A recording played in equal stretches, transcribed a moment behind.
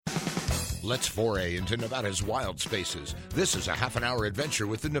Let's foray into Nevada's wild spaces. This is a half-an-hour adventure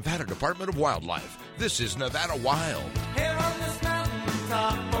with the Nevada Department of Wildlife. This is Nevada Wild. Here on this mountain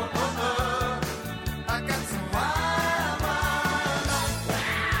top, I got some wild, wild life.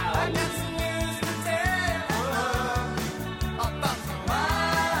 Wow. I got some news to tell about some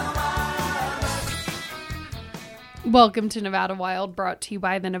wild, wild life. Welcome to Nevada Wild, brought to you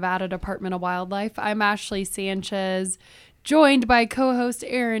by the Nevada Department of Wildlife. I'm Ashley Sanchez, joined by co-host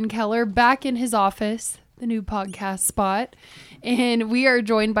Aaron Keller, back in his office, the new podcast spot. And we are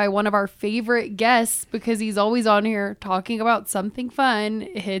joined by one of our favorite guests because he's always on here talking about something fun.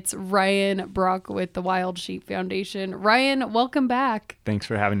 It's Ryan Brock with the Wild Sheep Foundation. Ryan, welcome back. Thanks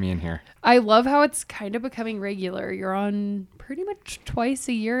for having me in here. I love how it's kind of becoming regular. You're on pretty much twice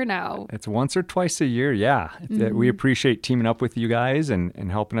a year now. It's once or twice a year, yeah. We appreciate teaming up with you guys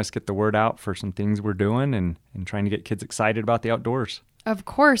and helping us get the word out for some things we're doing and trying to get kids excited about the outdoors. Of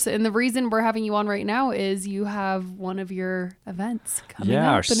course. And the reason we're having you on right now is you have one of your events coming up. Yeah,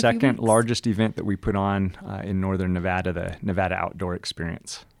 our in a few second weeks. largest event that we put on in Northern Nevada, the Nevada Outdoor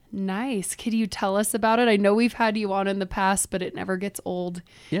Experience. Nice. Could you tell us about it? I know we've had you on in the past, but it never gets old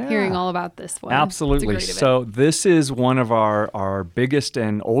hearing all about this one. Absolutely. So this is one of our biggest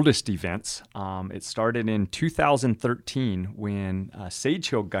and oldest events. It started in 2013 when Sage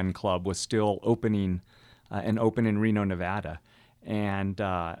Hill Gun Club was still open in Reno, Nevada. And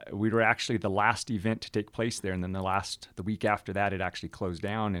we were actually the last event to take place there. And then the week after that, it actually closed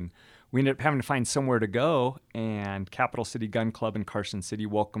down. And we ended up having to find somewhere to go. And Capital City Gun Club in Carson City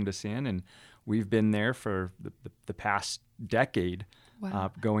welcomed us in. And we've been there for the past decade.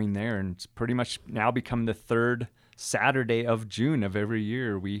 Wow. Going there. And it's pretty much now become the third Saturday of June of every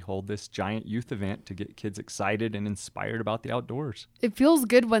year. We hold this giant youth event to get kids excited and inspired about the outdoors. It feels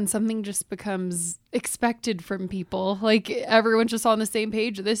good when something just becomes expected from people. Like everyone's just on the same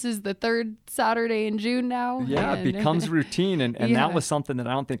page. This is the third Saturday in June now. Yeah, it becomes routine. And Yeah. that was something that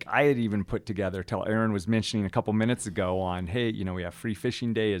I don't think I had even put together till Aaron was mentioning a couple minutes ago on, hey, we have free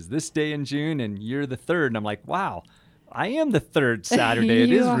fishing day is this day in June and you're the third. And I'm like, wow, I am the third Saturday.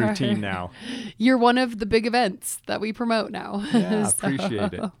 It is routine now. You're one of the big events that we promote now. Yeah,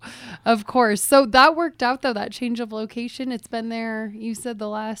 appreciate it. Of course. So that worked out, though, that change of location. It's been there, you said, the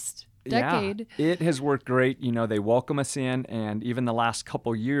last decade. Yeah, it has worked great. They welcome us in, and even the last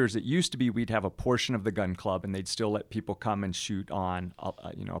couple years, it used to be we'd have a portion of the gun club, and they'd still let people come and shoot on,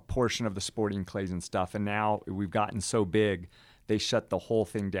 a portion of the sporting clays and stuff. And now we've gotten so big, they shut the whole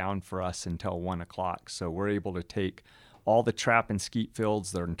thing down for us until 1 o'clock. So we're able to take all the trap and skeet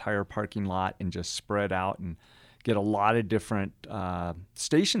fields, their entire parking lot, and just spread out and get a lot of different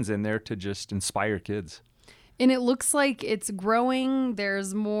stations in there to just inspire kids. And it looks like it's growing.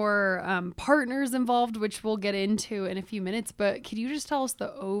 There's more partners involved, which we'll get into in a few minutes. But could you just tell us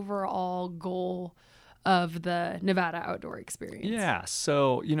the overall goal of the Nevada Outdoor Experience? Yeah.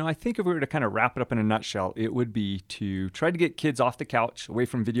 So, I think if we were to kind of wrap it up in a nutshell, it would be to try to get kids off the couch, away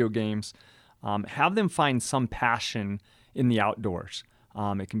from video games, have them find some passion in the outdoors.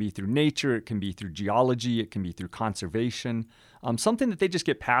 It can be through nature, it can be through geology, it can be through conservation, something that they just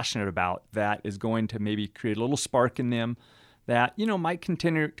get passionate about that is going to maybe create a little spark in them that, might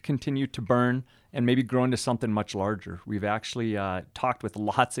continue to burn and maybe grow into something much larger. We've actually talked with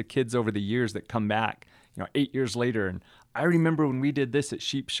lots of kids over the years that come back, 8 years later, and I remember when we did this at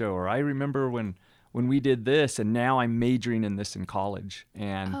Sheep Show, or I remember when we did this, and now I'm majoring in this in college.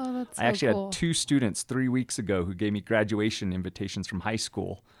 And that's so I actually cool. had 2 students 3 weeks ago who gave me graduation invitations from high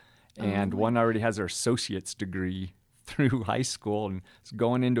school. And one already has her associate's degree through high school and is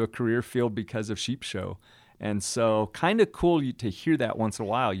going into a career field because of Sheep Show. And so kind of cool to hear that once in a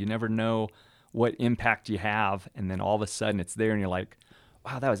while. You never know what impact you have. And then all of a sudden it's there and you're like,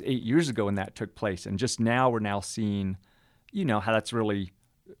 wow, that was 8 years ago when that took place. And just now we're now seeing, how that's really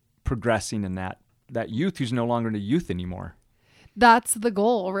progressing in that youth who's no longer a youth anymore. That's the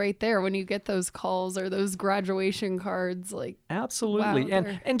goal right there when you get those calls or those graduation cards. Like, absolutely. Wow,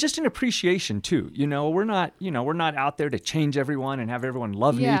 and just an appreciation too. We're not out there to change everyone and have everyone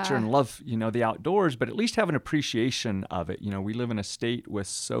love nature and love, the outdoors, but at least have an appreciation of it. We live in a state with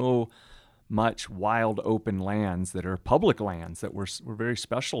so much wild open lands that are public lands that we're very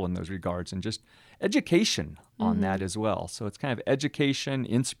special in those regards, and just education on that as well. So it's kind of education,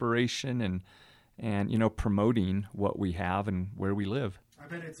 inspiration, and promoting what we have and where we live. I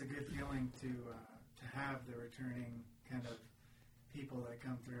bet it's a good feeling to have the returning kind of people that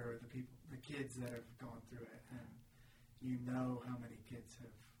come through, or the kids that have gone through it, and how many kids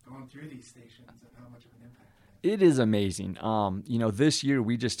have gone through these stations and how much of an impact it has. It is amazing. This year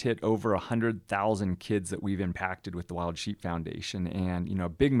we just hit over 100,000 kids that we've impacted with the Wild Sheep Foundation. And, a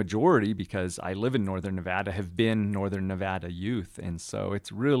big majority, because I live in Northern Nevada, have been Northern Nevada youth. And so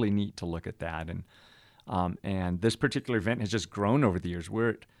it's really neat to look at that. And this particular event has just grown over the years. We're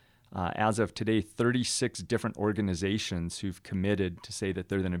at, as of today, 36 different organizations who've committed to say that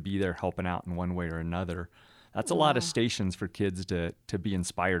they're going to be there helping out in one way or another. That's a lot of stations for kids to be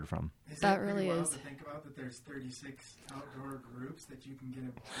inspired from. That really is. To think about that there's 36 outdoor groups that you can get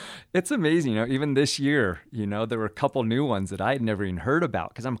involved. It's amazing. Even this year, there were a couple new ones that I had never even heard about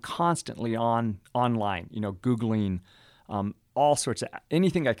because I'm constantly online, Googling all sorts of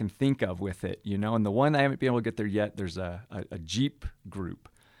anything I can think of with it, And the one I haven't been able to get there yet, there's a Jeep group.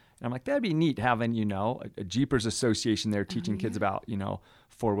 And I'm like, that'd be neat having, a Jeepers Association there teaching kids about,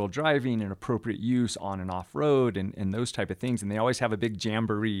 four-wheel driving and appropriate use on and off-road and those type of things. And they always have a big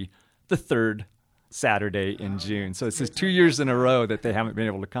jamboree the third Saturday in June. So this is 2 years in a row that they haven't been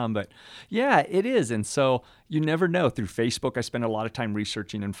able to come. But yeah, it is. And so you never know. Through Facebook, I spend a lot of time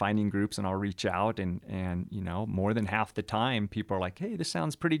researching and finding groups, and I'll reach out. And more than half the time, people are like, hey, this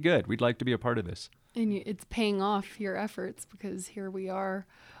sounds pretty good. We'd like to be a part of this. And it's paying off your efforts because here we are,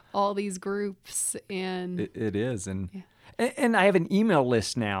 all these groups. And it is. And I have an email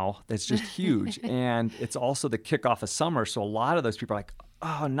list now that's just huge. And it's also the kickoff of summer. So a lot of those people are like,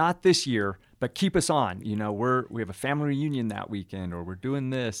 oh, not this year, but keep us on. We have a family reunion that weekend, or we're doing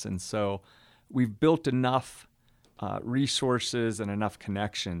this. And so we've built enough resources and enough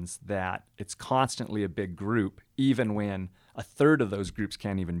connections that it's constantly a big group, even when a third of those groups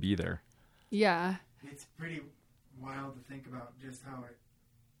can't even be there. Yeah. It's pretty wild to think about just how it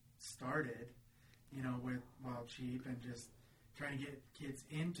started, with Wild Sheep and just trying to get kids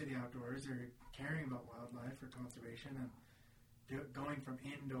into the outdoors or caring about wildlife or conservation, and going from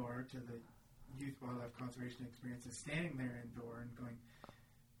indoor to the youth wildlife conservation experiences, standing there indoor and going,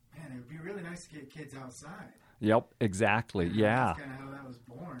 man, it would be really nice to get kids outside. Yep, exactly. Yeah. That's kind of how that was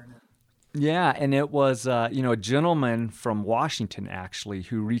born. Yeah, and it was, a gentleman from Washington, actually,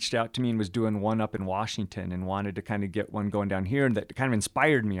 who reached out to me and was doing one up in Washington and wanted to kind of get one going down here, and that kind of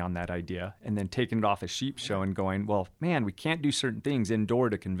inspired me on that idea, and then taking it off a sheep show and going, well, man, we can't do certain things indoor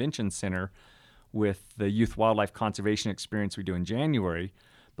at a convention center with the youth wildlife conservation experience we do in January,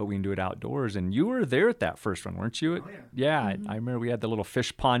 but we can do it outdoors. And you were there at that first one, weren't you? Oh, yeah. Yeah, I remember we had the little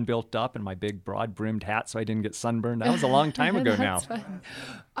fish pond built up and my big broad-brimmed hat so I didn't get sunburned. That was a long time ago now. Fun.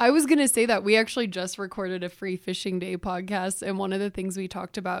 I was going to say that we actually just recorded a free fishing day podcast, and one of the things we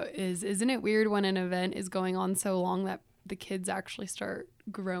talked about is, isn't it weird when an event is going on so long that the kids actually start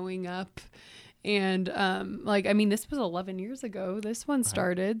growing up? And this was 11 years ago. This one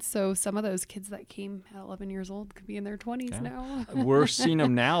started. So some of those kids that came at 11 years old could be in their 20s now. We're seeing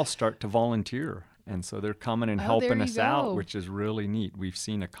them now start to volunteer. And so they're coming and helping us out, which is really neat. We've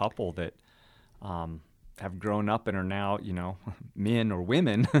seen a couple that have grown up and are now, men or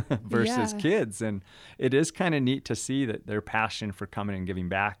women versus kids. And it is kind of neat to see that their passion for coming and giving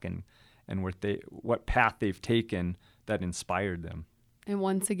back and what path they've taken that inspired them. And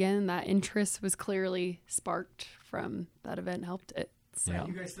once again, that interest was clearly sparked from that event, helped it. So. Are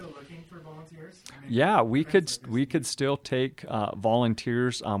you guys still looking for volunteers? We could still take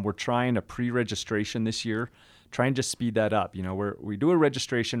volunteers. We're trying a pre-registration this year, trying to speed that up. We do a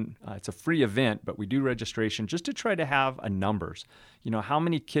registration. It's a free event, but we do registration just to try to have numbers. How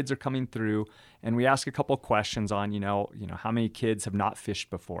many kids are coming through, and we ask a couple of questions on, how many kids have not fished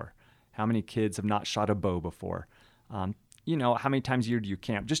before, how many kids have not shot a bow before. How many times a year do you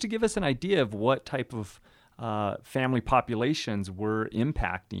camp? Just to give us an idea of what type of family populations we're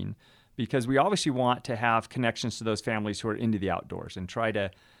impacting, because we obviously want to have connections to those families who are into the outdoors and try to,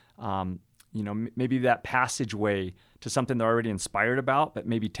 maybe that passageway to something they're already inspired about, but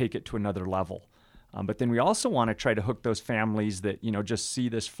maybe take it to another level. But then we also want to try to hook those families that, just see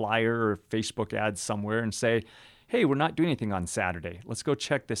this flyer or Facebook ad somewhere and say, hey, we're not doing anything on Saturday. Let's go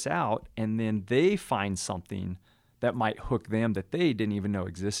check this out. And then they find something that might hook them that they didn't even know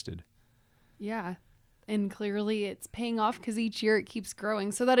existed. Yeah. And clearly it's paying off because each year it keeps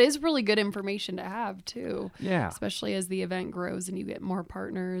growing. So that is really good information to have too. Yeah. Especially as the event grows and you get more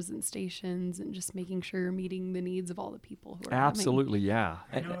partners and stations and just making sure you're meeting the needs of all the people who are Absolutely, coming. Yeah.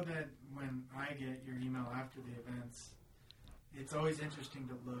 I know that when I get your email after the events, it's always interesting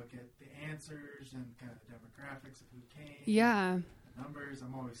to look at the answers and kind of the demographics of who came. Yeah. The numbers.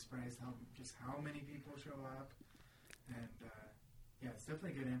 I'm always surprised how many people show up. And it's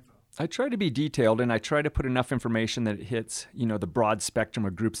definitely good info. I try to be detailed, and I try to put enough information that it hits, the broad spectrum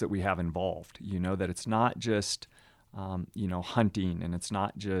of groups that we have involved. That it's not just, hunting, and it's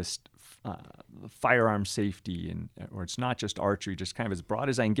not just, firearm safety, or it's not just archery, just kind of as broad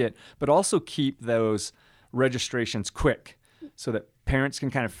as I can get, but also keep those registrations quick so that parents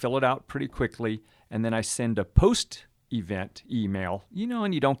can kind of fill it out pretty quickly. And then I send a post-event email,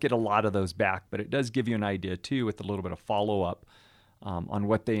 and you don't get a lot of those back, but it does give you an idea too with a little bit of follow-up on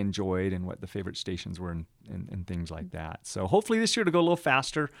what they enjoyed and what the favorite stations were and things like that. So hopefully this year to go a little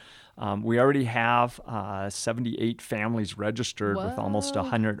faster. We already have 78 families registered with almost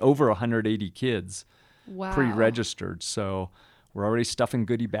over 180 kids pre-registered. So we're already stuffing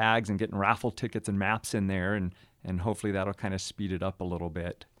goodie bags and getting raffle tickets and maps in there, and hopefully that'll kind of speed it up a little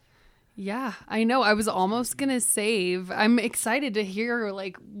bit. Yeah, I know. I was almost going to save. I'm excited to hear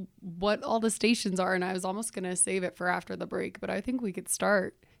what all the stations are, and I was almost going to save it for after the break, but I think we could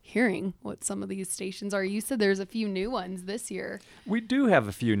start hearing what some of these stations are. You said there's a few new ones this year. We do have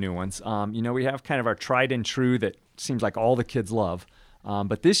a few new ones. We have kind of our tried and true that seems like all the kids love.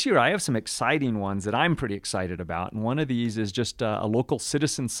 But this year I have some exciting ones that I'm pretty excited about. And one of these is just a local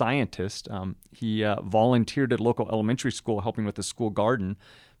citizen scientist. He volunteered at a local elementary school helping with the school garden,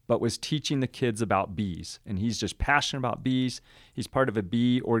 but was teaching the kids about bees. And he's just passionate about bees. He's part of a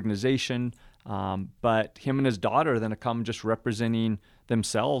bee organization. But him and his daughter then come just representing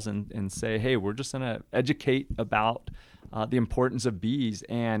themselves and say, hey, we're just going to educate about the importance of bees.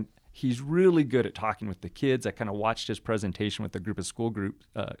 And he's really good at talking with the kids. I kind of watched his presentation with a group of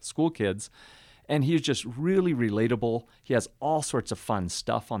school kids, and he's just really relatable. He has all sorts of fun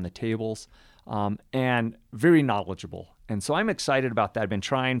stuff on the tables, and very knowledgeable. And so I'm excited about that. I've been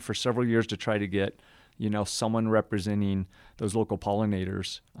trying for several years to try to get someone representing those local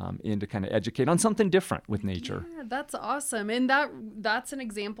pollinators in to kind of educate on something different with nature. Yeah, that's awesome. And that's an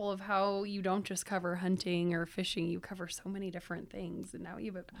example of how you don't just cover hunting or fishing. You cover so many different things. And now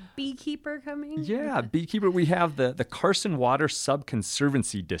you have a beekeeper coming. Yeah, beekeeper. We have the Carson Water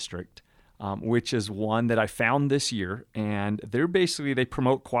Sub-Conservancy District, which is one that I found this year. And they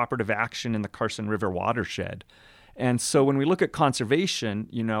promote cooperative action in the Carson River watershed. And so when we look at conservation,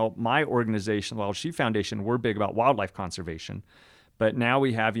 my organization, the Wild Sheep Foundation, we're big about wildlife conservation. But now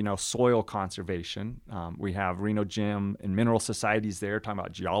we have, soil conservation. We have Reno Gym and mineral societies there talking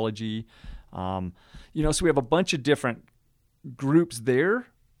about geology. So we have a bunch of different groups there,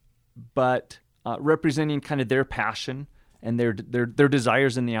 but representing kind of their passion and their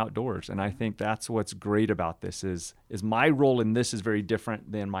desires in the outdoors. And I think that's what's great about this is my role in this is very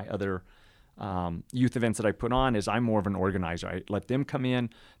different than my other youth events that I put on. Is I'm more of an organizer. I let them come in.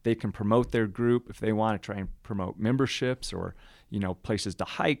 They can promote their group if they want to try and promote memberships or, places to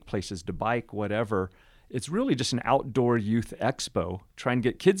hike, places to bike, whatever. It's really just an outdoor youth expo, trying to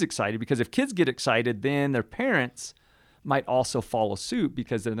get kids excited, because if kids get excited, then their parents might also follow suit,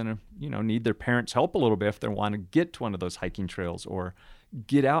 because they're going to, need their parents' help a little bit if they want to get to one of those hiking trails or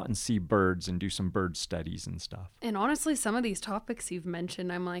get out and see birds and do some bird studies and stuff. And honestly, some of these topics you've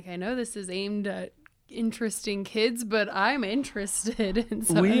mentioned, I'm like, I know this is aimed at interesting kids, but I'm interested in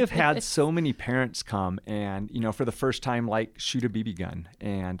some We have of had it. so many parents come and, for the first time, shoot a BB gun.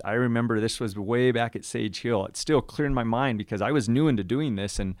 And I remember this was way back at Sage Hill. It's still clear in my mind because I was new into doing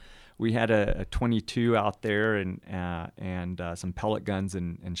this, and we had a 22 out there and some pellet guns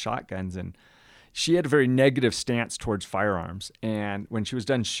and shotguns, and she had a very negative stance towards firearms. And when she was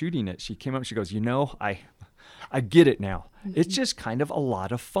done shooting it, she came up and she goes, I get it now. It's just kind of a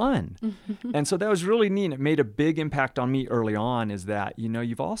lot of fun. And so that was really neat. It made a big impact on me early on, is that,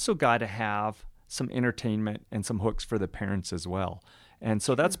 you've also got to have some entertainment and some hooks for the parents as well. And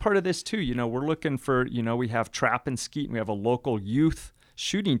so that's part of this too. We're looking for, we have trap and skeet, and we have a local youth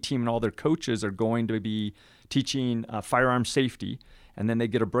shooting team, and all their coaches are going to be teaching firearm safety. And then they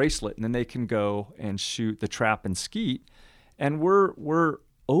get a bracelet, and then they can go and shoot the trap and skeet. And we're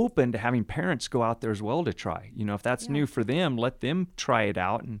open to having parents go out there as well to try. If that's new for them, let them try it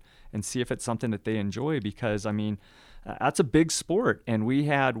out and see if it's something that they enjoy, because, that's a big sport. And we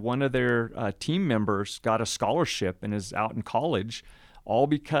had one of their team members got a scholarship and is out in college, all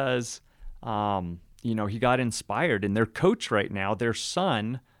because, he got inspired. And their coach right now, their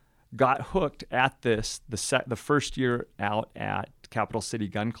son, got hooked at this the first year out at Capital City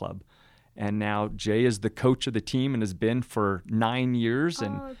Gun Club. And now Jay is the coach of the team and has been for 9 years,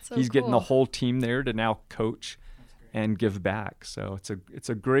 and he's getting the whole team there to now coach and give back. So it's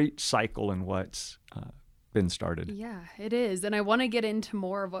a great cycle in what's been started. Yeah, it is. And I want to get into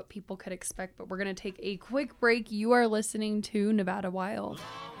more of what people could expect, but we're going to take a quick break. You are listening to Nevada Wild.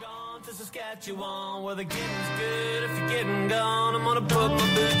 To Saskatchewan, where the getting's good. If you're getting gone, I'm gonna put my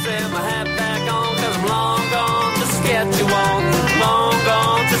boots and my hat back on, 'cause I'm long gone to Saskatchewan, long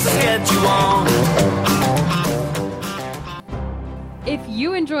gone to Saskatchewan. If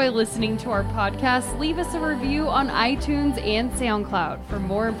you enjoy listening to our podcast, leave us a review on iTunes and SoundCloud. For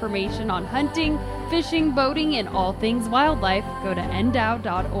more information on hunting, fishing, boating, and all things wildlife, go to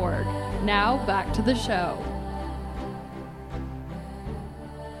endow.org. Now, back to the show.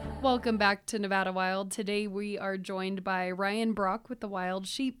 Welcome back to Nevada Wild. Today we are joined by Ryan Brock with the Wild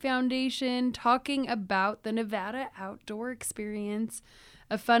Sheep Foundation, talking about the Nevada Outdoor Experience,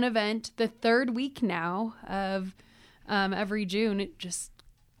 a fun event, the third week now of every June. It just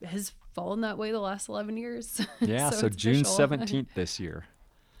has fallen that way the last 11 years. Yeah, so June 17th this year.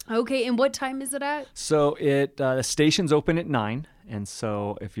 Okay, and what time is it at? So the station's open at 9, and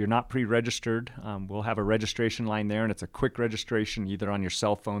so if you're not pre-registered, we'll have a registration line there, and it's a quick registration either on your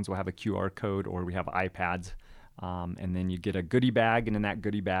cell phones. We'll have a QR code, or we have iPads, and then you get a goodie bag, and in that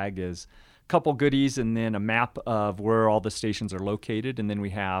goodie bag is a couple goodies and then a map of where all the stations are located, and then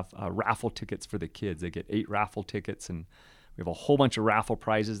we have raffle tickets for the kids. They get 8 raffle tickets, and we have a whole bunch of raffle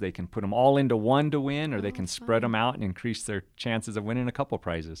prizes. They can put them all into one to win, or they can spread them out and increase their chances of winning a couple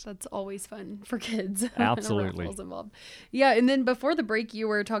prizes. That's always fun for kids. Absolutely. Raffles involved. Yeah, and then before the break, you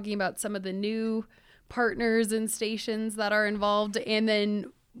were talking about some of the new partners and stations that are involved. And then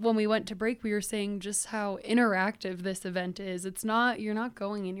when we went to break, we were saying just how interactive this event is. It's not, you're not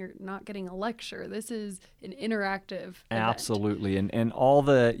going and you're not getting a lecture. This is an interactive event. Absolutely. And all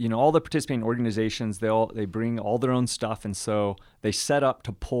the, all the participating organizations, they bring all their own stuff. And so they set up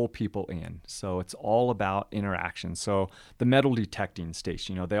to pull people in. So it's all about interaction. So the metal detecting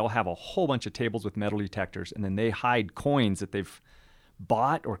station, they'll have a whole bunch of tables with metal detectors, and then they hide coins that they've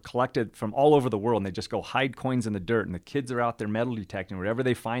bought or collected from all over the world, and they just go hide coins in the dirt, and the kids are out there metal detecting. Whatever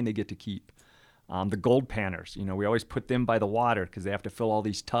they find, they get to keep. The gold panners, we always put them by the water because they have to fill all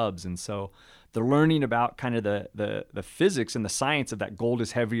these tubs, and so they're learning about kind of the physics and the science of that gold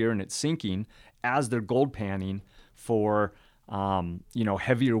is heavier and it's sinking as they're gold panning for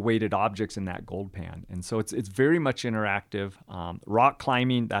heavier weighted objects in that gold pan. And so it's very much interactive. Rock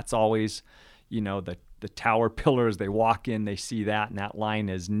climbing, that's always the tower pillars, they walk in, they see that, and that line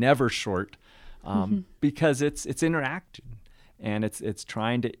is never short because it's interacting, and it's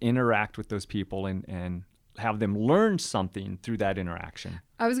trying to interact with those people and have them learn something through that interaction.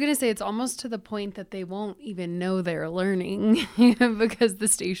 I was going to say it's almost to the point that they won't even know they're learning because the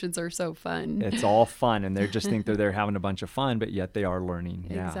stations are so fun. It's all fun, and they just think they're there having a bunch of fun, but yet they are learning.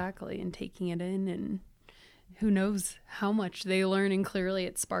 Yeah. Exactly, and taking it in, and who knows how much they learn, and clearly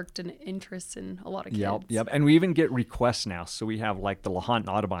it sparked an interest in a lot of kids. Yep. And we even get requests now. So we have like the Lahontan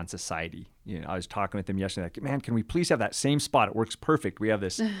Audubon Society. I was talking with them yesterday, like, man, can we please have that same spot? It works perfect. We have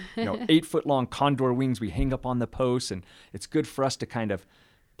this 8-foot long condor wings we hang up on the posts, and it's good for us to kind of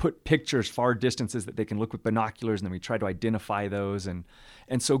put pictures far distances that they can look with binoculars, and then we try to identify those. And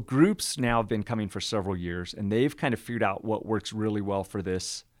so groups now have been coming for several years, and they've kind of figured out what works really well for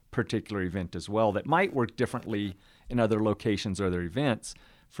this particular event as well that might work differently in other locations or other events.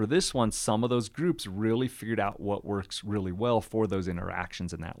 For this one, some of those groups really figured out what works really well for those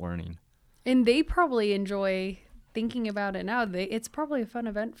interactions and that learning. And they probably enjoy thinking about it now. It's probably a fun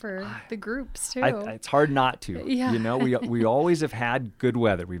event for the groups too. It's hard not to. Yeah. We always have had good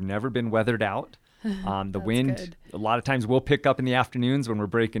weather. We've never been weathered out. The wind, good. A lot of times we'll pick up in the afternoons when we're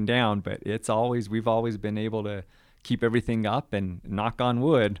breaking down, but we've always been able to keep everything up, and knock on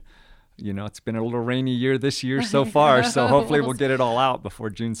wood. It's been a little rainy year this year so far, so hopefully we'll get it all out before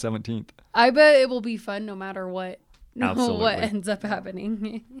June 17th. I bet it will be fun no matter what. Absolutely. What ends up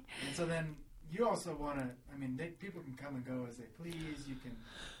happening. And so then you also want to, people can come and go as they please. You can.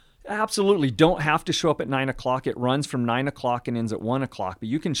 Absolutely. Don't have to show up at 9 o'clock. It runs from 9 o'clock and ends at 1 o'clock, but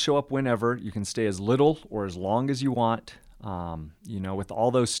you can show up whenever. You can stay as little or as long as you want. With all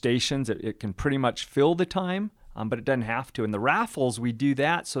those stations, it can pretty much fill the time. But it doesn't have to. And the raffles, we do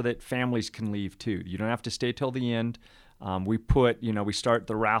that so that families can leave too. You don't have to stay till the end. We start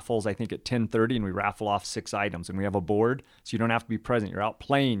the raffles, I think, at 10:30, and we raffle off 6 items. And we have a board, so you don't have to be present. You're out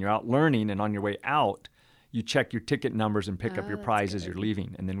playing, you're out learning, and on your way out, you check your ticket numbers and pick up your prize as you're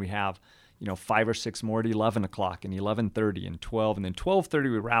leaving. And then we have, 5 or 6 more at 11 o'clock and 11:30 and 12. And then 12:30,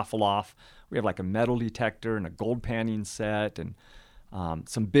 we raffle off. We have like a metal detector and a gold panning set and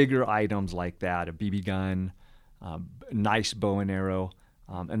some bigger items like that, a BB gun, nice bow and arrow,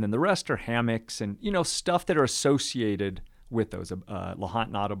 and then the rest are hammocks and stuff that are associated with those.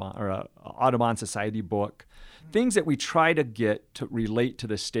 Lahontan Audubon or Audubon Society book, things that we try to get to relate to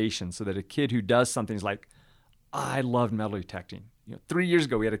the station, so that a kid who does something is like, I love metal detecting. 3 years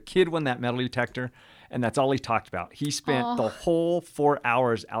ago we had a kid win that metal detector, and that's all he talked about. He spent the whole 4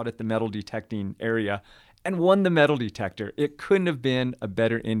 hours out at the metal detecting area and won the metal detector. It couldn't have been a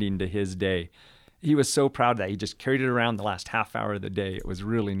better ending to his day. he was so proud of that. He just carried it around the last half hour of the day. It was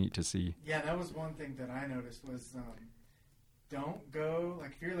really neat to see. Yeah, that was one thing that I noticed was don't go,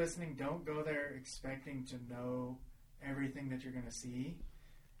 like if you're listening, don't go there expecting to know everything that you're going to see.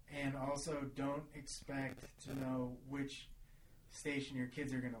 And also don't expect to know which station your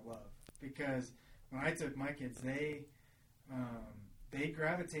kids are going to love. Because when I took my kids, they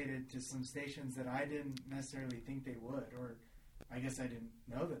gravitated to some stations that I didn't necessarily think they would, or I guess I didn't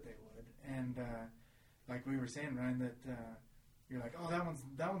know that they would. And like we were saying, Ryan, that you're like, oh,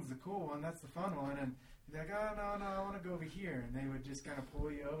 that one's the cool one, that's the fun one, and you're like, oh no, I want to go over here, and they would just kind of pull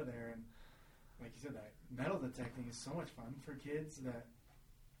you over there. And like you said, that metal detecting is so much fun for kids. That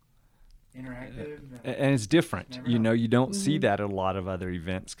interactive, and it's different. You know, you don't see that at a lot of other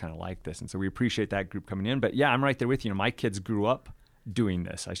events kind of like this, and so we appreciate that group coming in. But yeah, I'm right there with you. You know, my kids grew up doing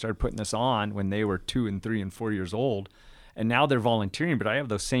this. I started putting this on when they were 2 and 3 and 4 years old, and now they're volunteering. But I have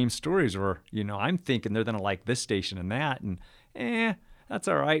those same stories where, you know, I'm thinking they're gonna like this station and that, and that's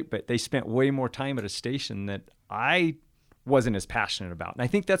all right. But they spent way more time at a station that I wasn't as passionate about. And I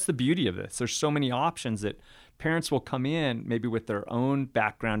think that's the beauty of this. There's so many options that parents will come in maybe with their own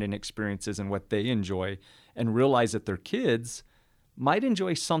background and experiences and what they enjoy, and realize that their kids might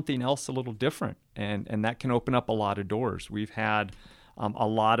enjoy something else a little different. And that can open up a lot of doors. We've had a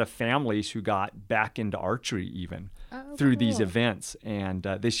lot of families who got back into archery even through these events. And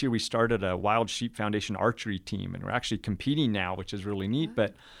this year we started a Wild Sheep Foundation archery team, and we're actually competing now, which is really neat.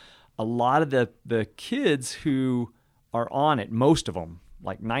 But a lot of the kids who are on it, most of them,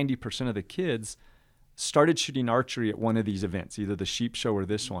 like 90% of the kids, started shooting archery at one of these events, either the sheep show or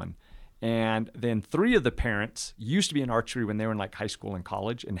this one. And then 3 of the parents used to be in archery when they were in like high school and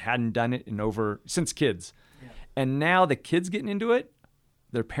college and hadn't done it since kids. Yeah. And now the kids getting into it,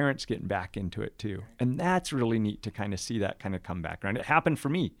 their parents getting back into it too. And that's really neat to kind of see that kind of come back around. It happened for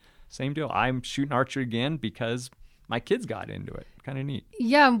me. Same deal. I'm shooting archery again because my kids got into it. Kind of neat.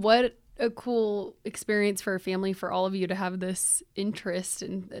 Yeah. What a cool experience for a family, for all of you to have this interest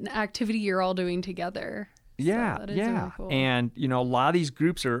in an activity you're all doing together. Yeah, so that is really cool. And, you know, a lot of these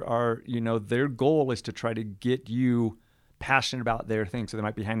groups are, you know, their goal is to try to get you passionate about their thing. So they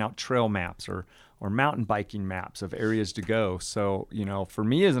might be handing out trail maps or mountain biking maps of areas to go. So, you know, for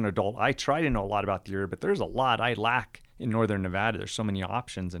me as an adult, I try to know a lot about the area, but there's a lot I lack in Northern Nevada. There's so many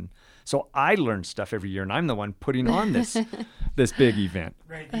options. And so I learn stuff every year, and I'm the one putting on this big event.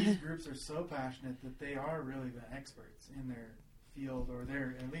 Right. These groups are so passionate that they are really the experts in their field, or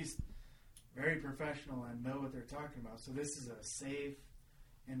they're at least very professional and know what they're talking about. So this is a safe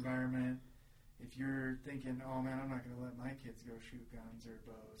environment. If you're thinking, oh man, I'm not going to let my kids go shoot guns or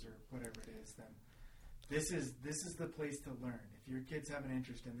bows or whatever it is, then this is the place to learn. If your kids have an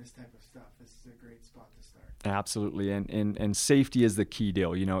interest in this type of stuff, this is a great spot to start. Absolutely. And safety is the key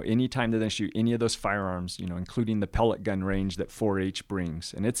deal. You know, anytime they're going to shoot any of those firearms, you know, including the pellet gun range that 4-H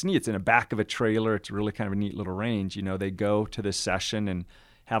brings. And it's neat. It's in the back of a trailer. It's really kind of a neat little range. You know, they go to this session and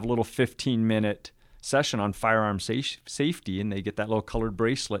have a little 15-minute session on firearm safety, and they get that little colored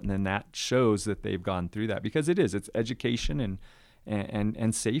bracelet, and then that shows that they've gone through that, because it's education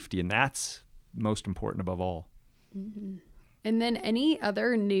and safety, and that's most important above all. Mm-hmm. And then any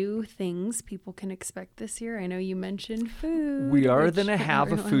other new things people can expect this year? I know you mentioned food. We are going to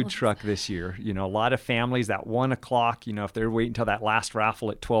have a food truck this year. You know, a lot of families at 1 o'clock, you know, if they're waiting until that last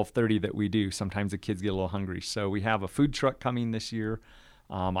raffle at 12:30 that we do, sometimes the kids get a little hungry. So we have a food truck coming this year.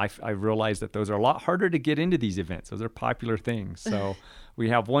 I realized that those are a lot harder to get into these events. Those are popular things. So we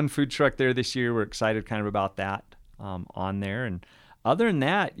have one food truck there this year. We're excited kind of about that on there. And other than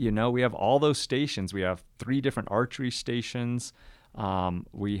that, you know, we have all those stations. We have 3 different archery stations.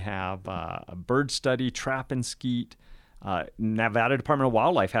 We have a bird study, trap and skeet. Nevada Department of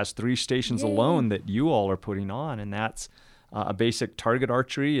Wildlife has 3 stations alone that you all are putting on. And that's a basic target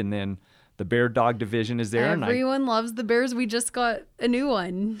archery, and then the bear dog division is there. Everyone loves the bears. We just got a new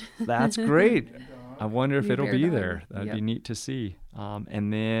one. That's great. I wonder if it'll be there. That'd be neat to see.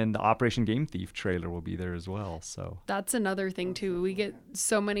 And then the Operation Game Thief trailer will be there as well. So that's another thing too. We get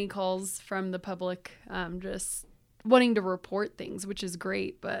so many calls from the public just wanting to report things, which is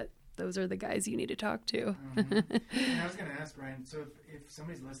great, but those are the guys you need to talk to. Mm-hmm. And I was going to ask, Ryan, so if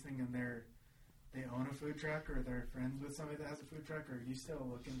somebody's listening and they own a food truck, or they're friends with somebody that has a food truck, are you still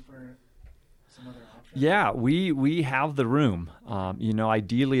looking for some other options? Yeah, we have the room. You know,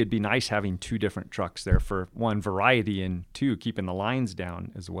 ideally it'd be nice having 2 different trucks there for 1, variety, and 2, keeping the lines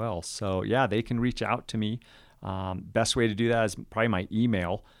down as well. So yeah, they can reach out to me. Best way to do that is probably my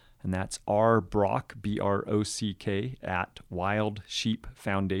email, and that's rbrock, BROCK, at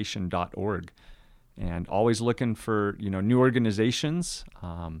wildsheepfoundation.org. and always looking for, new organizations.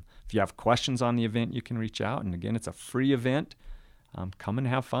 If you have questions on the event, you can reach out. And again, it's a free event. Come and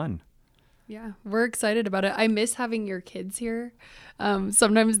have fun. Yeah, we're excited about it. I miss having your kids here.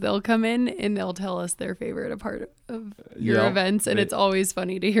 Sometimes they'll come in and they'll tell us their favorite part of your events, and it's always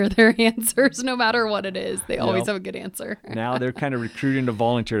funny to hear their answers, no matter what it is. They always have a good answer. Now they're kind of recruiting to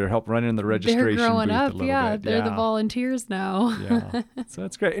volunteer to help run in the registration they're growing booth up, a little bit. They're the volunteers now. Yeah, so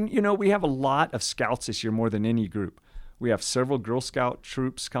that's great. And, we have a lot of scouts this year, more than any group. We have several Girl Scout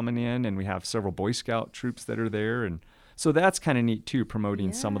troops coming in, and we have several Boy Scout troops that are there, and so that's kind of neat, too,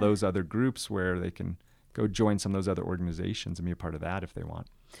 promoting some of those other groups where they can go join some of those other organizations and be a part of that if they want.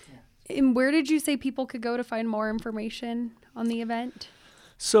 And where did you say people could go to find more information on the event?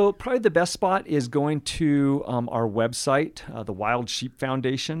 So probably the best spot is going to our website, the Wild Sheep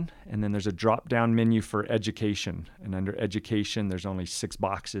Foundation, and then there's a drop-down menu for education. And under education, there's only 6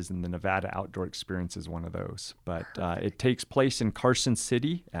 boxes, and the Nevada Outdoor Experience is one of those. But it takes place in Carson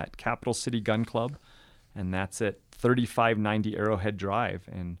City at Capital City Gun Club, and that's at 3590 Arrowhead Drive.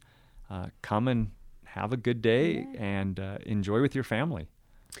 And come and have a good day and enjoy with your family.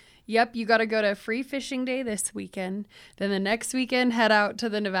 Yep, you got to go to Free Fishing Day this weekend. Then the next weekend, head out to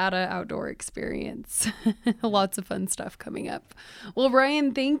the Nevada Outdoor Experience. Lots of fun stuff coming up. Well,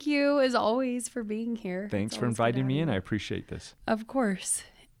 Brian, thank you as always for being here. Thanks for inviting me in. I appreciate this. Of course.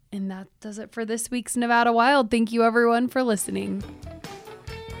 And that does it for this week's Nevada Wild. Thank you, everyone, for listening.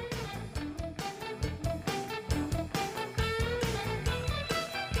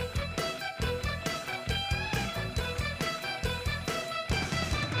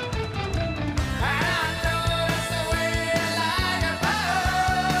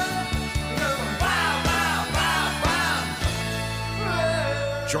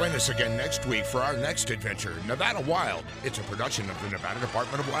 Join us again next week for our next adventure, Nevada Wild. It's a production of the Nevada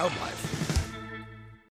Department of Wildlife.